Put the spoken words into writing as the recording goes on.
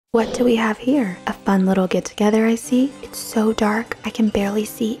What do we have here? A fun little get-together, I see. It's so dark, I can barely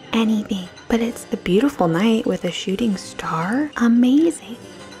see anything. But it's a beautiful night with a shooting star? Amazing.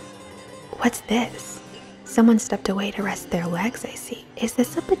 What's this? Someone stepped away to rest their legs, I see. Is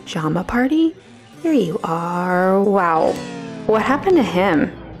this a pajama party? Here you are. Wow. What happened to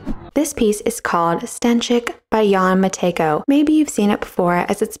him? This piece is called Stańczyk by Jan Matejko. Maybe you've seen it before,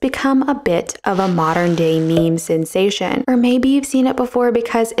 as it's become a bit of a modern-day meme sensation. Or maybe you've seen it before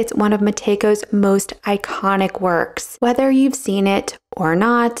because it's one of Matejko's most iconic works. Whether you've seen it or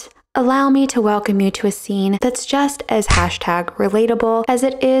not, allow me to welcome you to a scene that's just as #relatable as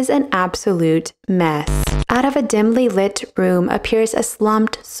it is an absolute mess. Out of a dimly lit room appears a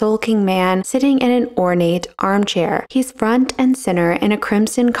slumped, sulking man sitting in an ornate armchair. He's front and center in a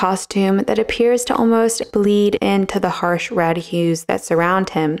crimson costume that appears to almost bleed into the harsh red hues that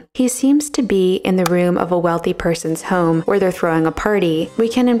surround him. He seems to be in the room of a wealthy person's home where they're throwing a party. We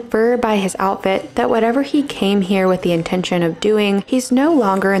can infer by his outfit that whatever he came here with the intention of doing, he's no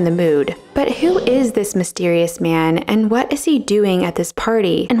longer in the mood. But who is this mysterious man, and what is he doing at this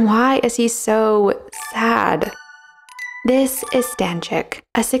party? And why is he so sad? This is Stańczyk,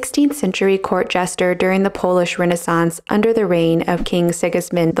 a 16th century court jester during the Polish Renaissance under the reign of King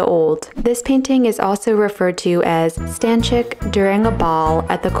Sigismund the Old. This painting is also referred to as Stańczyk during a ball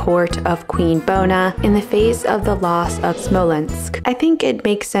at the Court of Queen Bona in the face of the Loss of Smoleńsk. I think it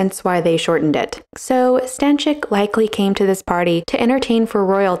makes sense why they shortened it. So Stańczyk likely came to this party to entertain for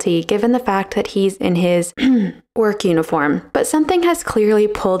royalty given the fact that he's in his work uniform. But something has clearly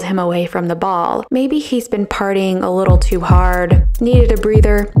pulled him away from the ball. Maybe he's been partying a little too hard, needed a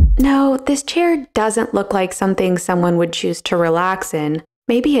breather. No, this chair doesn't look like something someone would choose to relax in.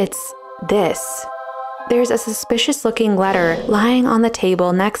 Maybe it's this. There's a suspicious-looking letter lying on the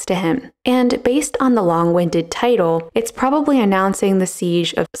table next to him. And based on the long-winded title, it's probably announcing the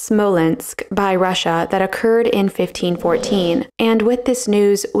siege of Smolensk by Russia that occurred in 1514. And with this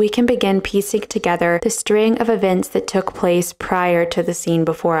news, we can begin piecing together the string of events that took place prior to the scene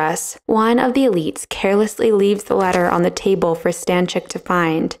before us. One of the elites carelessly leaves the letter on the table for Stańczyk to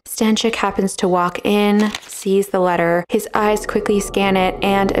find. Stańczyk happens to walk in, sees the letter, his eyes quickly scan it,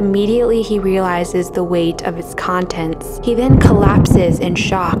 and immediately he realizes the weight of its contents. He then collapses in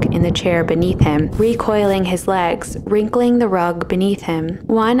shock in the chair beneath him, recoiling his legs, wrinkling the rug beneath him.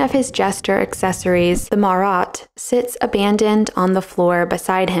 One of his jester accessories, the marat, sits abandoned on the floor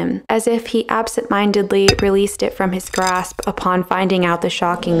beside him, as if he absent-mindedly released it from his grasp upon finding out the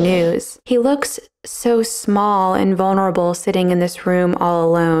shocking news. He looks so small and vulnerable sitting in this room all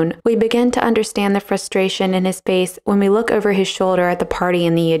alone. We begin to understand the frustration in his face when we look over his shoulder at the party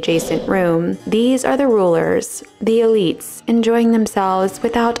in the adjacent room. These are the rulers, the elites, enjoying themselves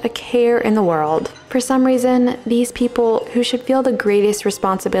without a care in the world. For some reason, these people who should feel the greatest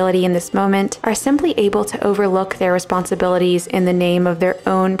responsibility in this moment are simply able to overlook their responsibilities in the name of their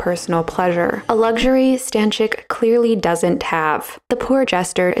own personal pleasure. A luxury Stańczyk clearly doesn't have. The poor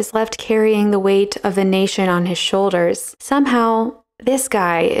jester is left carrying the weight of the nation on his shoulders. Somehow, this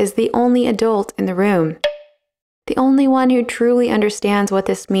guy is the only adult in the room. The only one who truly understands what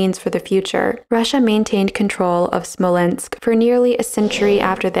this means for the future. Russia maintained control of Smolensk for nearly a century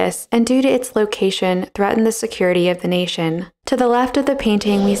after this, and due to its location, threatened the security of the nation. To the left of the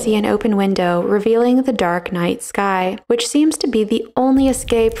painting, we see an open window revealing the dark night sky, which seems to be the only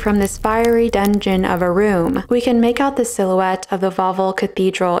escape from this fiery dungeon of a room. We can make out the silhouette of the Wawel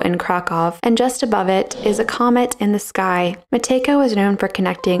Cathedral in Krakow, and just above it is a comet in the sky. Matejko was known for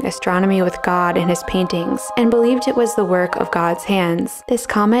connecting astronomy with God in his paintings, and believed it was the work of God's hands. This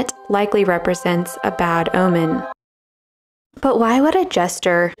comet likely represents a bad omen. But why would a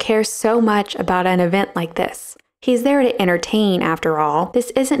jester care so much about an event like this? He's there to entertain, after all. This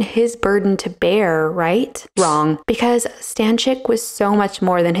isn't his burden to bear, right? Wrong. Because Stańczyk was so much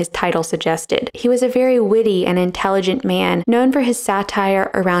more than his title suggested. He was a very witty and intelligent man, known for his satire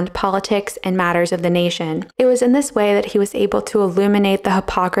around politics and matters of the nation. It was in this way that he was able to illuminate the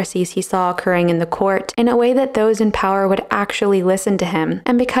hypocrisies he saw occurring in the court, in a way that those in power would actually listen to him.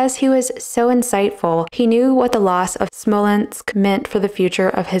 And because he was so insightful, he knew what the loss of Smolensk meant for the future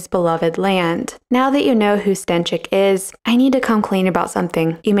of his beloved land. Now that you know who Stańczyk is, I need to come clean about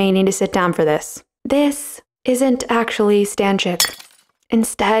something. You may need to sit down for this. This isn't actually Stańczyk.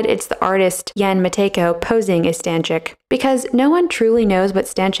 Instead, it's the artist Jan Matejko posing as Stańczyk. Because no one truly knows what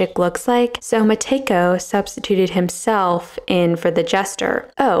Stańczyk looks like, so Matejko substituted himself in for the jester.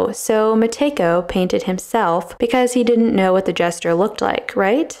 Oh, so Matejko painted himself because he didn't know what the jester looked like,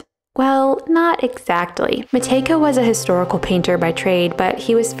 right? Well, not exactly. Matejko was a historical painter by trade, but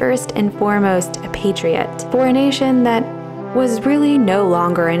he was first and foremost a patriot for a nation that was really no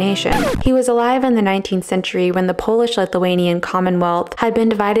longer a nation. He was alive in the 19th century when the Polish-Lithuanian Commonwealth had been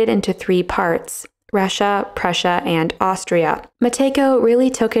divided into 3 parts: Russia, Prussia, and Austria. Matejko really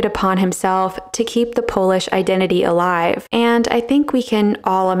took it upon himself to keep the Polish identity alive, and I think we can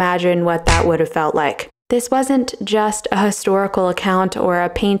all imagine what that would have felt like. This wasn't just a historical account or a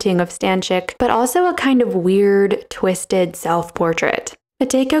painting of Stańczyk, but also a kind of weird, twisted self-portrait.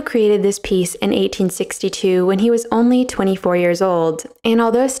 Matejko created this piece in 1862 when he was only 24 years old, and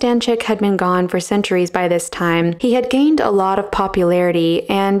although Stańczyk had been gone for centuries by this time, he had gained a lot of popularity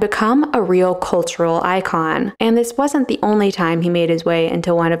and become a real cultural icon. And this wasn't the only time he made his way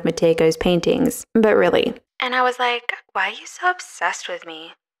into one of Matejko's paintings, but really. And I was like, why are you so obsessed with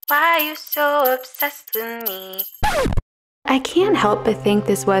me? Why are you so obsessed with me? I can't help but think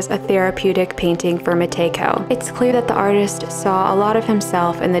this was a therapeutic painting for Matejko. It's clear that the artist saw a lot of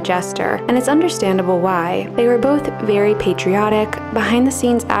himself in the jester, and it's understandable why. They were both very patriotic,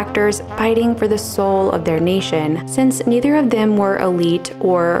 behind-the-scenes actors fighting for the soul of their nation. Since neither of them were elite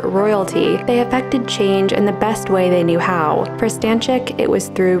or royalty, they affected change in the best way they knew how. For Stańczyk, it was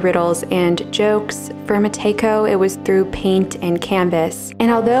through riddles and jokes. For Matejko, it was through paint and canvas.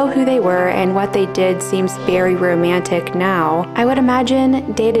 And although who they were and what they did seems very romantic now, I would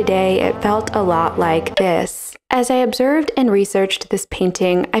imagine day to day it felt a lot like this. As I observed and researched this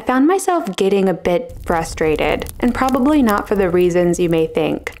painting, I found myself getting a bit frustrated, and probably not for the reasons you may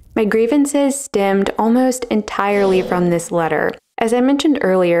think. My grievances stemmed almost entirely from this letter. As I mentioned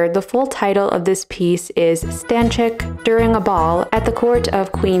earlier, the full title of this piece is Stańczyk during a ball at the court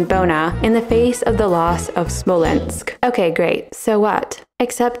of Queen Bona in the face of the loss of Smoleńsk. Okay, great. So what?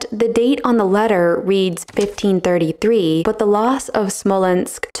 Except the date on the letter reads 1533, but the loss of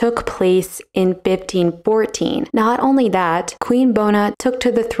Smoleńsk took place in 1514. Not only that, Queen Bona took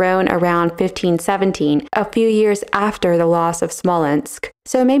to the throne around 1517, a few years after the loss of Smoleńsk.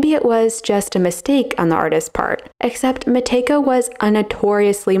 So maybe it was just a mistake on the artist's part. Except Matejko was a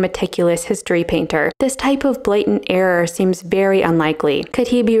notoriously meticulous history painter. This type of blatant error seems very unlikely. Could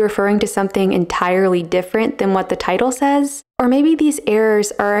he be referring to something entirely different than what the title says? Or maybe these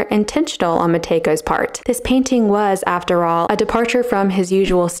errors are intentional on Matejko's part. This painting was, after all, a departure from his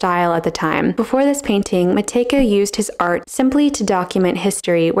usual style at the time. Before this painting, Matejko used his art simply to document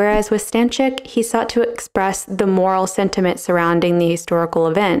history, whereas with Stańczyk, he sought to express the moral sentiment surrounding the historical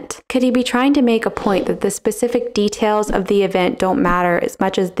event. Could he be trying to make a point that the specific details of the event don't matter as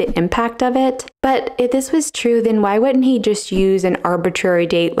much as the impact of it? But if this was true, then why wouldn't he just use an arbitrary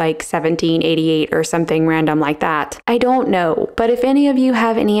date like 1788 or something random like that? I don't know. But if any of you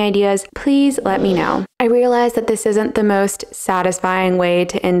have any ideas, please let me know. I realize that this isn't the most satisfying way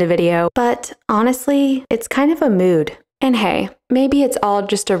to end a video, but honestly, it's kind of a mood. And hey, maybe it's all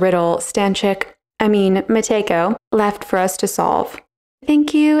just a riddle Matejko left for us to solve.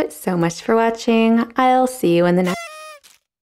 Thank you so much for watching. I'll see you in the next